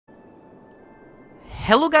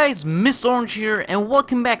Hello guys, Mr.orange here, and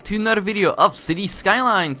welcome back to another video of City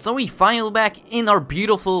Skylines. So we finally back in our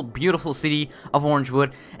beautiful city of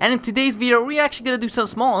Orangewood, and in today's video we're actually gonna do some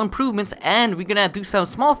small improvements, and we're gonna do some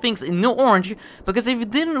small things in New Orange. Because if you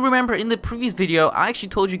didn't remember in the previous video, I actually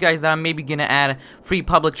told you guys that I'm maybe gonna add free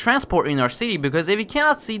public transport in our city. Because if you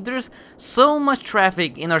cannot see, there's so much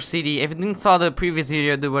traffic in our city. If you didn't saw the previous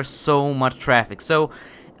video, there was so much traffic. So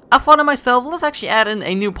I thought to myself, let's actually add in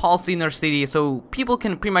a new policy in our city so people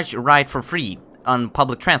can pretty much ride for free on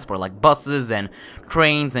public transport, like buses and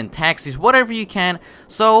trains and taxis, whatever you can.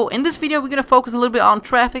 So in this video, we're gonna focus a little bit on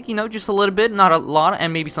traffic, you know, just a little bit, not a lot,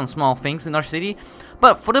 and maybe some small things in our city.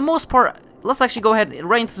 But for the most part, let's actually go ahead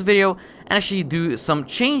right into this video and actually do some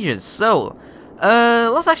changes. So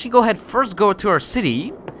let's actually go ahead first go to our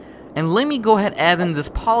city. And let me go ahead and add in this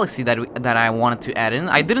policy that I wanted to add in.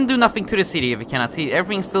 I didn't do nothing to the city, if you cannot see.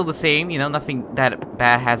 Everything's still the same, you know, nothing that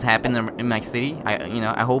bad has happened in my city.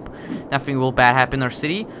 I hope nothing will bad happen in our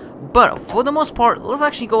city. But for the most part, let's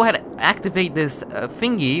actually go ahead and activate this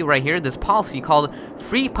thingy right here, this policy called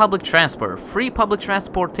free public transport. Free public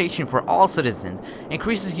transportation for all citizens.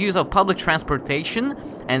 Increases use of public transportation,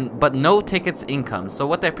 but no tickets income. So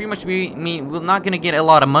what that pretty much mean, we're not gonna get a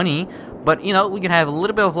lot of money, but you know, we can have a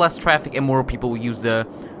little bit of less traffic and more people will use the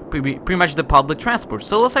pretty much the public transport.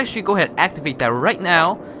 So let's actually go ahead and activate that right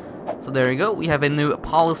now. So there you go, we have a new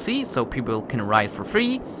policy so people can ride for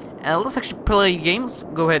free. And let's actually play games.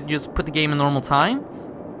 Go ahead, just put the game in normal time.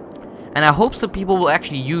 And I hope some people will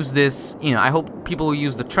actually use this, you know, I hope people will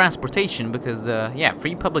use the transportation because, yeah,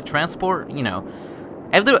 free public transport, you know.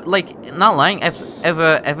 If there, like, not lying, if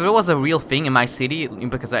it was a real thing in my city,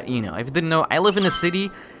 because, you know, if you didn't know, I live in a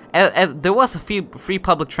city, if there was a free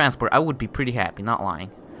public transport, I would be pretty happy, not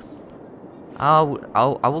lying. I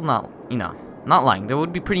will not, you know, not lying, that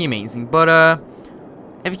would be pretty amazing, but,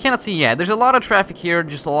 if you cannot see, yeah, there's a lot of traffic here,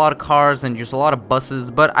 just a lot of cars and just a lot of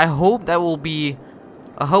buses, but I hope that will be,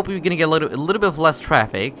 I hope we're gonna get a little bit of less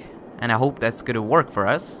traffic, and I hope that's gonna work for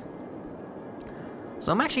us.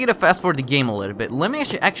 So I'm actually gonna fast forward the game a little bit. Let me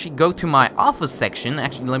actually go to my office section.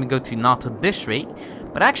 Actually, let me go to Nato District,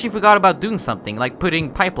 but I actually forgot about doing something, like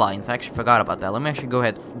putting pipelines. I actually forgot about that. Let me actually go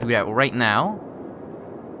ahead and do that right now.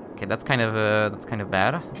 Okay, that's kind of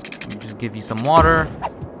bad. Let me just give you some water.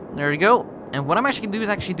 There we go. And what I'm actually gonna do is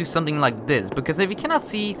actually do something like this, because if you cannot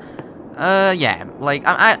see, yeah, like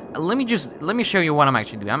let me show you what I'm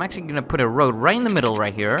actually doing. I'm actually gonna put a road right in the middle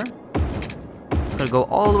right here. It's gonna go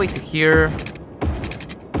all the way to here.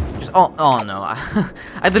 Just oh no,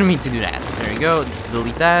 I didn't mean to do that. There you go. Just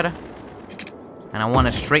delete that. And I want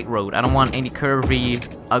a straight road. I don't want any curvy,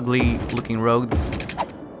 ugly looking roads.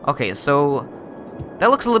 Okay, so that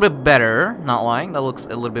looks a little bit better. Not lying. That looks a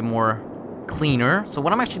little bit more cleaner. So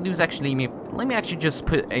what I'm actually doing is actually let me actually just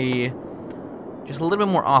put just a little bit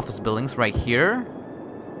more office buildings right here,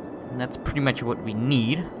 and that's pretty much what we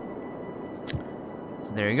need.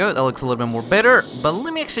 So there you go, that looks a little bit more better. But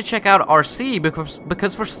let me actually check out our city,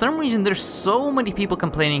 because for some reason there's so many people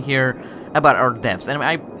complaining here about our deaths,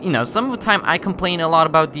 and you know, some of the time I complain a lot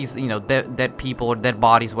about these, you know, dead people or dead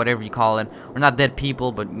bodies, whatever you call it, or not dead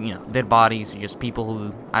people, but you know, dead bodies, just people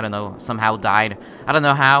who, I don't know, somehow died. I don't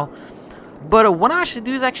know how. But what I actually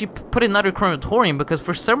do is actually put another crematorium, because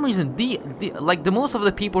for some reason like the most of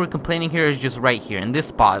the people who are complaining here is just right here in this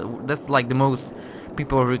spot. That's like the most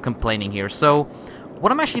people who are complaining here. So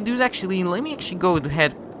what I'm actually do is actually let me actually go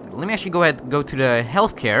ahead go to the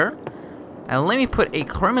healthcare, and let me put a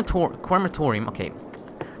crematorium. Okay,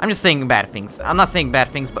 I'm just saying bad things. I'm not saying bad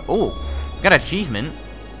things, but oh, got an achievement.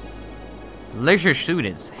 Leisure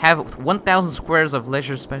students have 1,000 squares of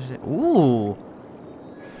leisure special. Ooh.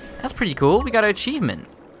 That's pretty cool. We got an achievement.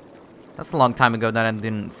 That's a long time ago that I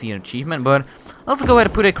didn't see an achievement, but let's go ahead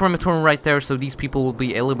and put a crematorium right there so these people will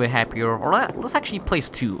be a little bit happier. Or let's actually place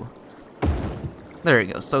 2. There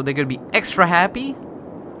you go. So they're gonna be extra happy.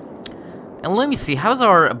 And let me see, how's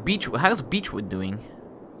Beechwood doing?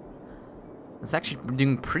 It's actually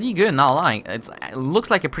doing pretty good, not lying. It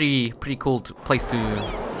looks like a pretty cool place to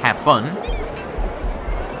have fun.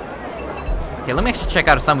 Okay, let me actually check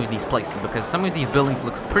out some of these places, because some of these buildings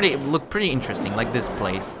look pretty interesting, like this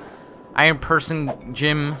place. Iron Person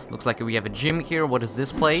Gym. Looks like we have a gym here. What is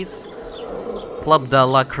this place? Club de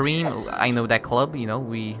la Creme. I know that club, you know,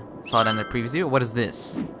 we saw it in the previous video. What is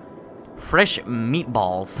this? Fresh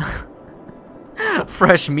meatballs.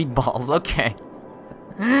 Fresh meatballs, okay.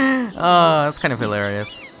 Oh, that's kind of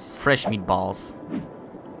hilarious. Fresh meatballs.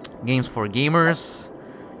 Games for gamers.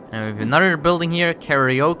 And we have another building here,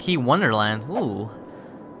 Karaoke Wonderland. Ooh,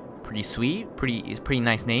 pretty sweet, pretty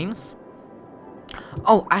nice names.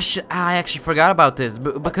 Oh, I actually forgot about this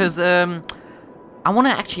because I want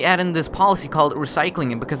to actually add in this policy called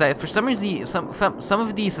recycling, because for some reason some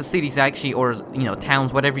of these cities actually, or you know,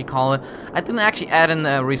 towns, whatever you call it, I didn't actually add in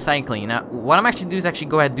recycling. Now what I'm actually doing is actually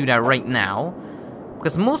go ahead and do that right now,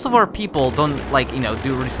 because most of our people don't, like, you know,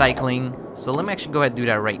 do recycling. So let me actually go ahead and do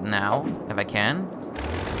that right now if I can.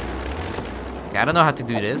 Okay, I don't know how to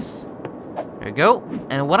do this. There we go.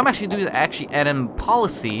 And what I'm actually doing is actually add in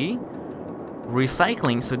policy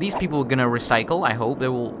recycling. So these people are gonna recycle. I hope they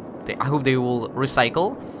will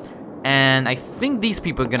recycle. And I think these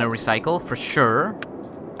people are gonna recycle for sure.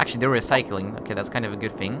 Actually, they're recycling. Okay, that's kind of a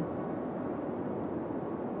good thing.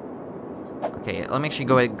 Okay, let me actually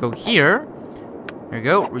go here. There we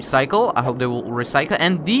go, recycle. I hope they will recycle.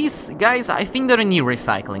 And these guys, I think they don't need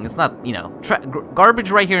recycling. It's not, you know,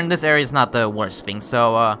 garbage right here in this area is not the worst thing.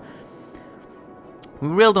 So, we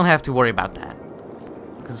really don't have to worry about that.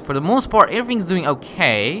 Because for the most part, everything's doing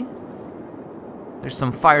okay. There's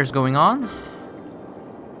some fires going on.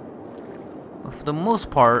 But for the most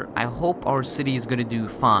part, I hope our city is gonna do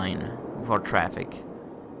fine with our traffic.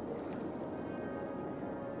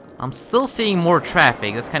 I'm still seeing more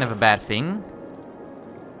traffic. That's kind of a bad thing.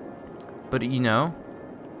 But, you know.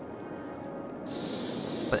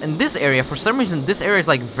 But in this area, for some reason, this area is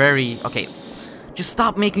like very... Okay, just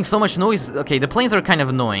stop making so much noise. Okay, the planes are kind of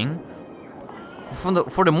annoying.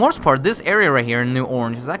 For the most part, this area right here in New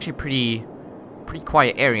Orange is actually pretty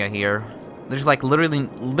quiet area here. There's like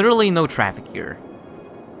literally no traffic here.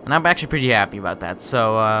 And I'm actually pretty happy about that.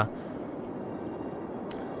 So,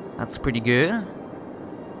 that's pretty good.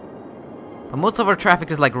 But most of our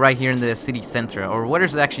traffic is like right here in the city center. Or what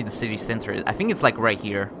is actually the city center? I think it's like right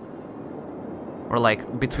here. Or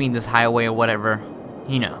like between this highway or whatever.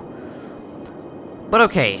 You know. But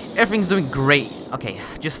okay, everything's doing great. Okay,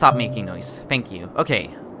 just stop making noise. Thank you. Okay,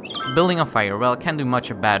 building on fire. Well, I can't do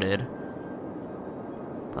much about it.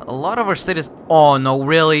 But a lot of our cities... Oh no,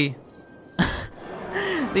 really?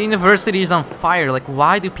 The university is on fire. Like,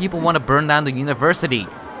 why do people want to burn down the university?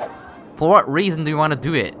 For what reason do you want to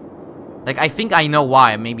do it? Like, I think I know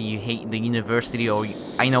why. Maybe you hate the university, or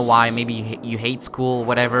I know why. Maybe you hate school,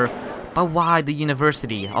 whatever. But why the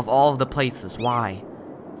university? Of all of the places, why?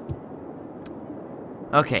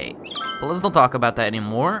 Okay, but let's not talk about that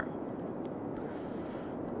anymore.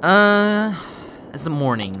 It's the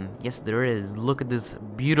morning. Yes, there is. Look at this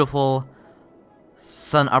beautiful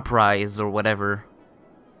sun uprise, or whatever.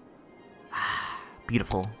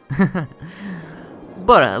 Beautiful.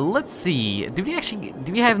 But let's see. Do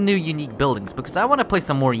we have new unique buildings? Because I want to place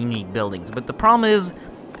some more unique buildings. But the problem is,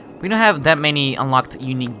 we don't have that many unlocked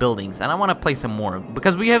unique buildings, and I want to place some more.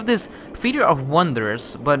 Because we have this Theater of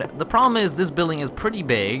Wonders, but the problem is this building is pretty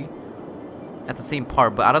big at the same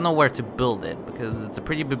part, but I don't know where to build it, because it's a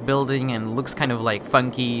pretty big building and looks kind of like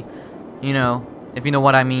funky, you know, if you know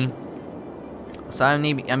what I mean. So I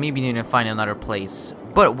maybe need to find another place.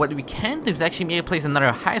 But what we can do is actually maybe place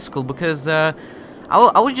another high school, because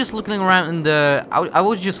I was just looking around in the I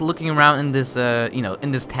was just looking around in this you know,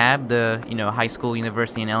 in this tab, the, you know, high school,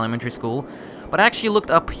 university, and elementary school. But I actually looked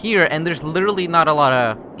up here, and there's literally not a lot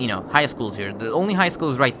of, you know, high schools here. The only high school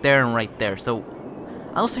is right there and right there. So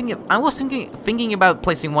I was thinking about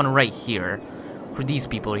placing one right here for these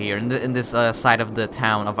people here in this side of the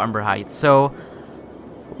town of Umber Heights. So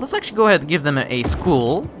let's actually go ahead and give them a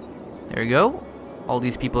school. There you go. All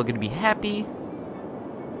these people are gonna be happy.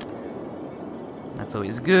 That's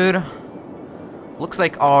always good. Looks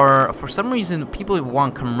like for some reason, people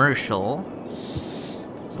want commercial.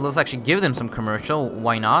 So let's actually give them some commercial.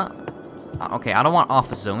 Why not? Okay, I don't want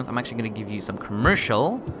office zones. I'm actually going to give you some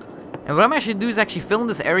commercial. And what I'm actually do is actually fill in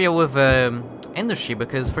this area with industry,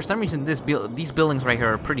 because for some reason these buildings right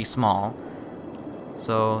here are pretty small.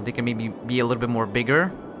 So they can maybe be a little bit more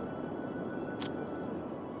bigger.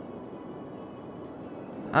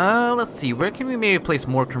 Let's see, where can we maybe place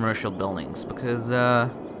more commercial buildings? Because,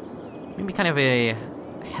 maybe kind of a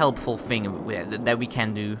helpful thing that we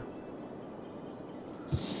can do.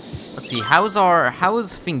 Let's see, how is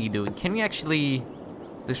Thingy doing? Can we actually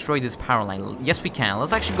destroy this power line? Yes, we can.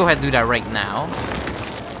 Let's actually go ahead and do that right now.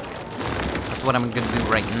 That's what I'm gonna do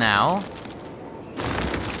right now.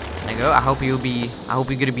 There you go. I hope you're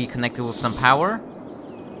gonna be connected with some power.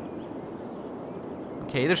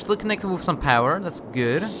 Okay, they're still connected with some power. That's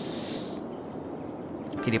good.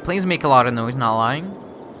 Okay, the planes make a lot of noise, not lying.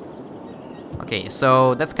 Okay,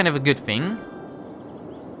 so that's kind of a good thing.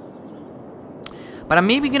 But I'm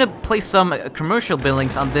maybe gonna place some commercial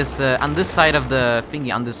buildings on this side of the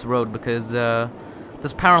thingy, on this road, because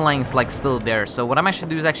this power line is like still there. So what I'm actually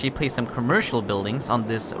do is actually place some commercial buildings on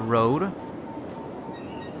this road.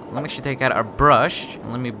 Let me actually take out our brush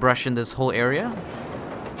and let me brush in this whole area.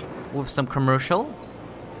 with some commercial.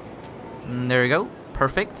 And there you go.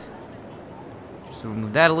 Perfect. Just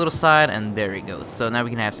remove that a little side, and there you go. So now we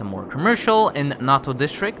can have some more commercial in Nato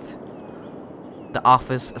district, the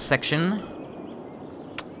office section.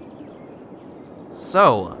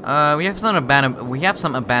 So we have some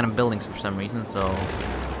abandoned buildings for some reason. So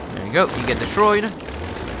there you go. You get destroyed.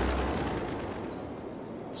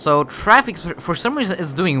 So traffic for some reason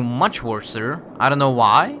is doing much worse, sir. I don't know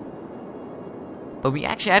why. But we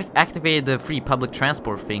actually activated the free public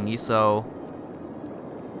transport thingy, so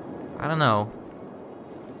I don't know.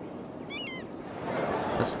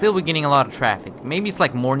 But still we're getting a lot of traffic. Maybe it's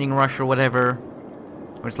like morning rush or whatever.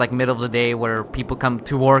 Or it's like middle of the day where people come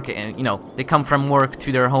to work and, you know, they come from work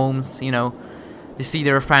to their homes, you know, to see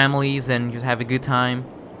their families and just have a good time.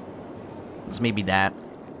 It's maybe that.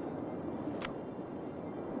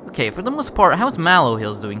 Okay, for the most part, how's Mallow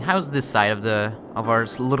Hills doing? How's this side of our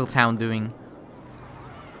little town doing?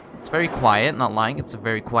 It's very quiet, not lying. It's a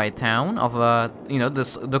very quiet town of you know,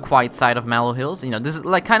 the quiet side of Mallow Hills. You know, this is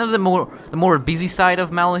like kind of the more busy side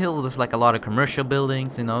of Mallow Hills. There's like a lot of commercial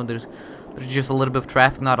buildings. You know, there's just a little bit of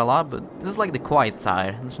traffic, not a lot, but this is like the quiet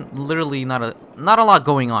side. There's literally not a lot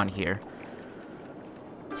going on here.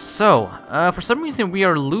 So, for some reason we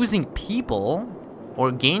are losing people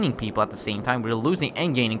or gaining people at the same time. We're losing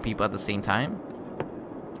and gaining people at the same time.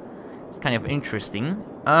 It's kind of interesting.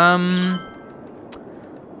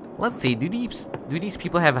 Let's see, do these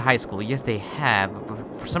people have a high school? Yes, they have, but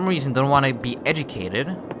for some reason don't want to be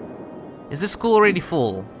educated. Is this school already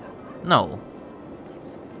full? No.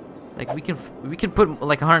 Like we can put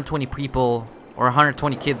like 120 people or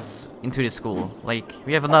 120 kids into this school. Like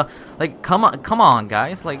we have enough. Like come on,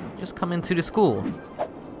 guys. Like just come into the school.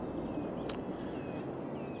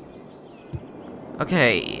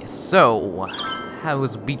 Okay, so how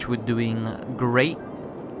is Beechwood doing? Great.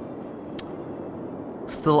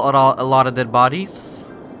 Still a lot of dead bodies.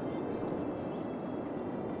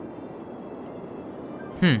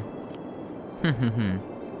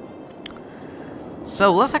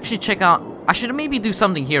 So let's actually check out. I should maybe do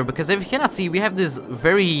something here because if you cannot see, we have this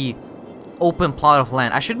very open plot of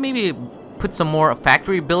land. I should maybe put some more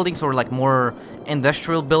factory buildings or like more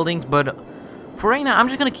industrial buildings, but for right now, I'm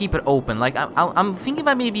just gonna keep it open. Like I'm thinking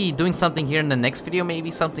about maybe doing something here in the next video.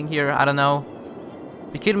 Maybe something here. I don't know.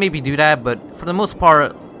 We could maybe do that, but for the most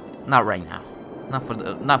part, not right now.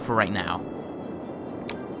 Not for right now.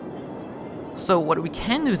 So what we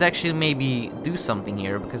can do is actually maybe do something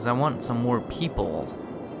here because I want some more people.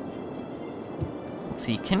 Let's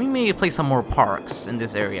see, can we maybe place some more parks in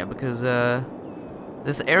this area because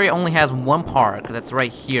this area only has one park that's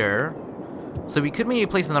right here. So we could maybe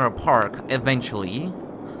place another park eventually.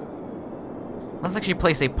 Let's actually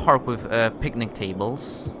place a park with picnic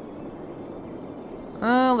tables.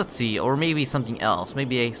 Let's see, or maybe something else.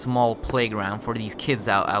 Maybe a small playground for these kids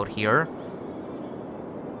out here.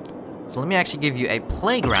 So let me actually give you a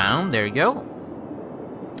playground. There you go.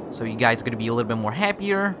 So you guys are gonna be a little bit more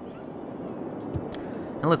happier.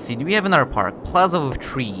 And let's see, do we have another park? Plaza with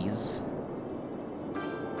trees.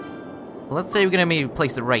 Let's say we're gonna maybe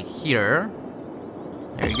place it right here.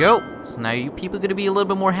 There you go. So now you people are gonna be a little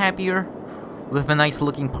bit more happier with a nice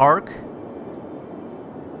looking park.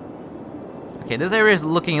 Okay, this area is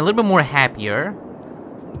looking a little bit more happier.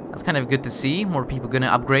 That's kind of good to see. More people gonna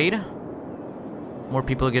upgrade. More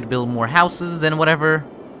people are gonna build more houses and whatever.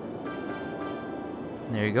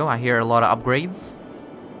 There you go. I hear a lot of upgrades.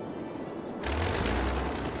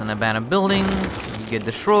 It's an abandoned building. You get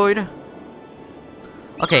destroyed.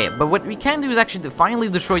 Okay, but what we can do is actually finally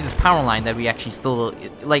destroy this power line that we actually still...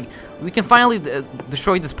 Like, we can finally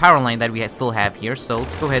destroy this power line that we still have here. So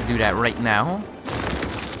let's go ahead and do that right now.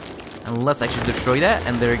 And let's actually destroy that,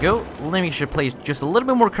 and there you go. Let me should place just a little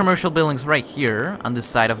bit more commercial buildings right here on this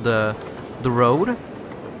side of the road.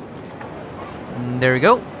 And there you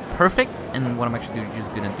go, perfect. And what I'm actually just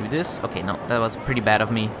gonna do this. Okay, no, that was pretty bad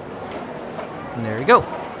of me. And there you go,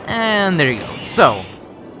 and there you go. So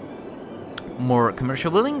more commercial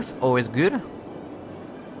buildings, always good.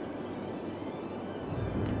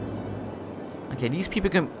 Okay, these people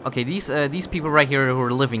can. Okay, these people right here who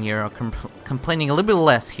are living here are complaining a little bit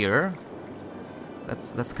less here.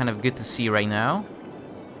 That's kind of good to see right now.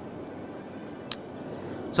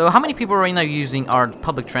 So, how many people right now using our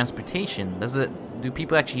public transportation? Do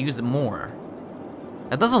people actually use it more?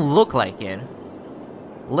 It doesn't look like it.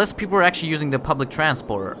 Less people are actually using the public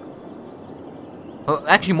transport. Well,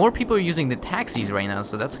 actually, more people are using the taxis right now,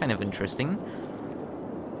 so that's kind of interesting.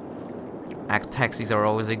 Taxis are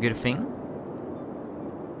always a good thing.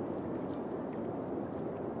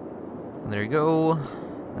 There you go.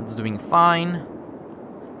 That's doing fine.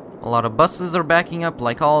 A lot of buses are backing up,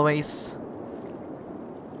 like always.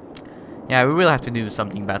 Yeah, we really have to do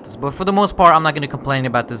something about this. But for the most part, I'm not gonna complain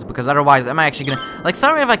about this because otherwise, I'm actually gonna like.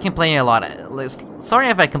 Sorry if I complain a lot. Sorry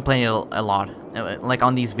if I complain a lot, like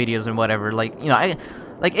on these videos and whatever. Like, you know,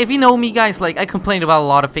 like if you know me, guys, like I complain about a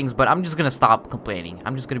lot of things, but I'm just gonna stop complaining.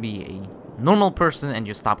 I'm just gonna be a normal person and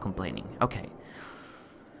just stop complaining. Okay.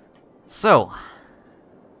 So,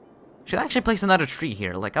 should I actually place another tree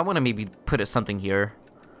here? Like, I want to maybe put something here.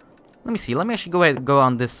 Let me see. Let me actually go ahead and go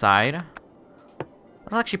on this side.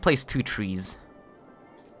 Let's actually place 2 trees.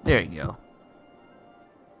 There you go.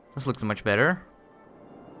 This looks much better.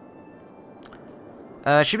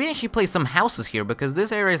 Should we actually place some houses here? Because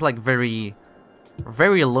this area is like very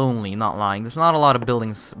lonely, not lying. There's not a lot of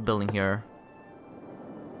building here.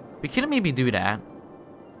 We could maybe do that.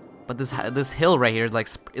 But this hill right here, like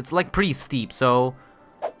it's like pretty steep, so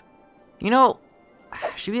you know,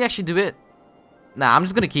 should we actually do it? Nah, I'm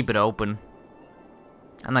just gonna keep it open.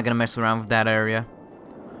 I'm not gonna mess around with that area.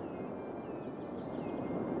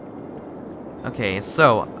 Okay,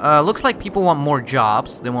 so looks like people want more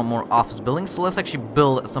jobs. They want more office buildings, so let's actually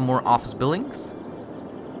build some more office buildings.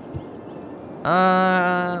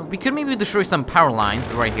 We could maybe destroy some power lines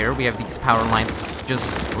right here. We have these power lines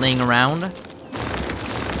just laying around.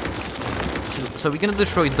 So we're gonna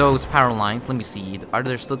destroy those power lines. Let me see. Are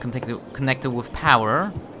they still connected with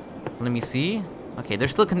power? Let me see. Okay, they're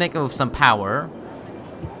still connected with some power.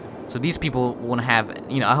 So these people won't have,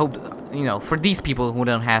 you know, I hope, you know, for these people who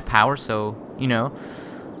don't have power, so, you know.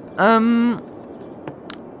 Let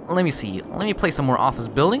me see. Let me place some more office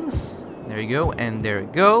buildings. There you go, and there you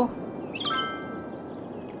go.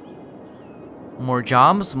 More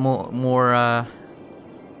jobs, more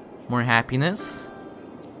happiness.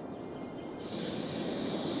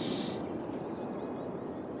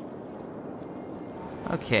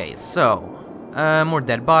 Okay, so more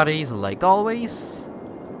dead bodies, like always.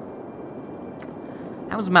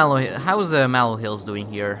 How's Mallow Hills doing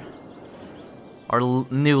here? Our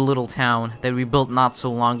new little town that we built not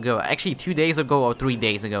so long ago. Actually, 2 days ago or 3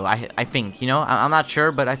 days ago, I think. You know, I'm not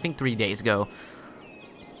sure, but I think 3 days ago.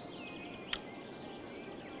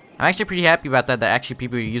 I'm actually pretty happy about that. That actually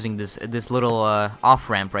people are using this little off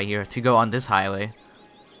ramp right here to go on this highway.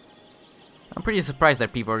 I'm pretty surprised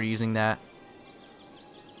that people are using that.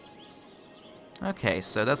 Okay,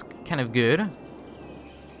 so that's kind of good.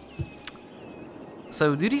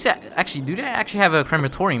 So do they actually have a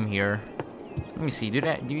crematorium here? Let me see. Do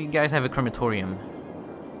you guys have a crematorium?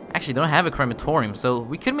 Actually, they don't have a crematorium, so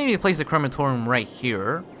we could maybe place a crematorium right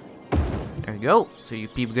here. There we go. So you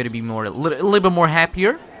people gonna be a little bit more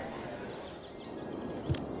happier.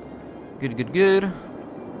 Good, good, good.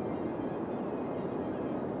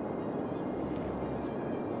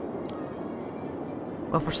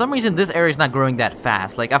 Well, for some reason, this area is not growing that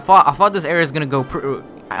fast. Like, I thought this area is gonna go.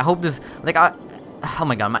 I hope this. Like, oh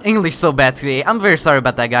my god, my English is so bad today. I'm very sorry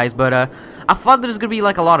about that, guys. But I thought there's gonna be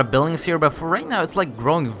like a lot of buildings here, but for right now, it's like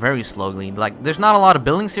growing very slowly. Like, there's not a lot of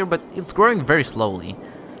buildings here, but it's growing very slowly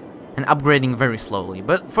and upgrading very slowly.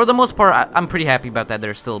 But for the most part, I'm pretty happy about that.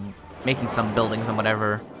 They're still making some buildings and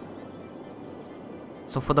whatever.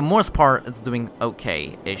 So for the most part, it's doing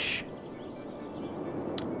okay-ish.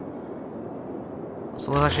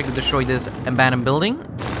 So let's actually destroy this abandoned building.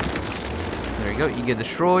 There you go, you get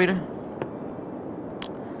destroyed.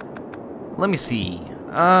 Let me see.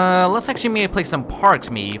 Let's actually maybe place some parks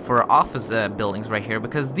maybe for office buildings right here,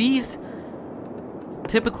 because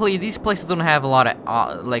typically these places don't have a lot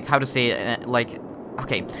of like, how to say it, like,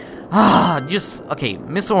 okay. Okay,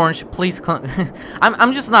 Mr.orange, please.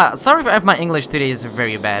 I'm just not sorry if my English today is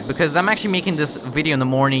very bad, because I'm actually making this video in the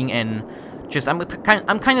morning and just I'm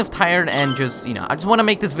kind of tired, and just, you know, I just want to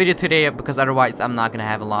make this video today because otherwise I'm not gonna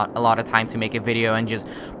have a lot of time to make a video and just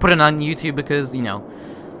put it on YouTube, because, you know,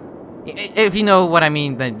 if you know what I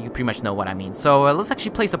mean, then you pretty much know what I mean. So let's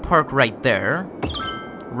actually place a park right there,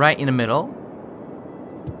 right in the middle.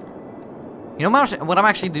 You know what I'm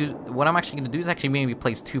actually gonna do is actually maybe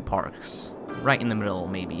place 2 parks right in the middle,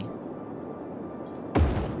 maybe.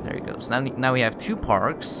 There you go. So now we have 2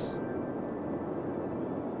 parks.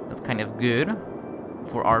 That's kind of good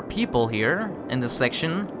for our people here in this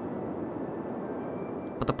section.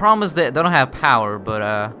 But the problem is that they don't have power.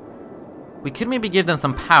 But we could maybe give them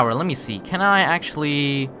some power. Let me see. Can I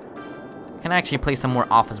actually place some more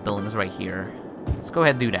office buildings right here? Let's go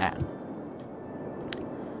ahead and do that.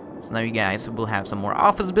 So now you guys will have some more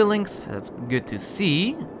office buildings. That's good to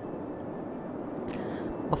see.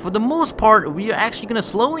 But for the most part, we are actually gonna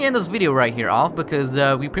slowly end this video right here off, because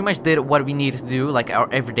we pretty much did what we needed to do, like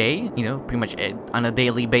every day, you know, pretty much on a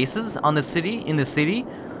daily basis in the city.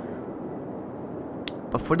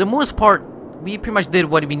 But for the most part, we pretty much did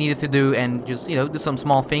what we needed to do and just, you know, do some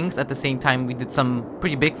small things. At the same time, we did some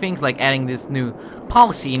pretty big things like adding this new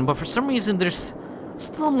policy in, but for some reason there's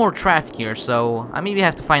still more traffic here, so I maybe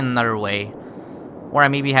have to find another way. Or I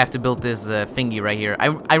maybe have to build this thingy right here.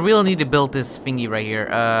 I really need to build this thingy right here.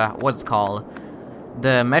 What's it called?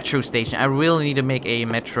 The metro station. I really need to make a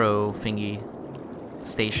metro thingy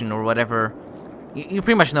station or whatever. You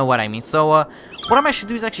pretty much know what I mean. So what I'm actually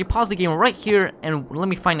do is actually pause the game right here and let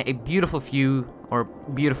me find a beautiful view or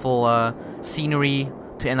beautiful scenery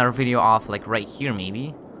to end our video off, like right here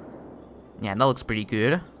maybe. Yeah, that looks pretty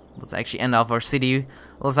good. Let's actually end off our city.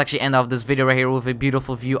 Let's actually end off this video right here with a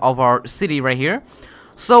beautiful view of our city right here.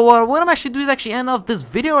 So what I'm actually doing is actually end off this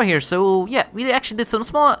video right here. So yeah, we actually did some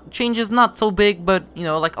small changes, not so big, but you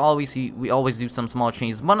know, like always, we always do some small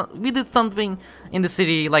changes. We did something in the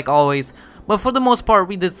city, like always. But for the most part,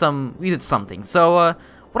 we did something. So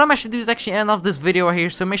what I'm actually doing is actually end off this video right here.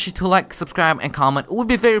 So make sure to like, subscribe, and comment. It would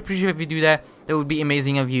be very appreciative if you do that. That would be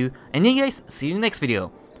amazing of you. And then guys, see you in the next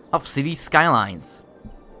video of City Skylines.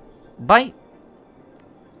 Bye.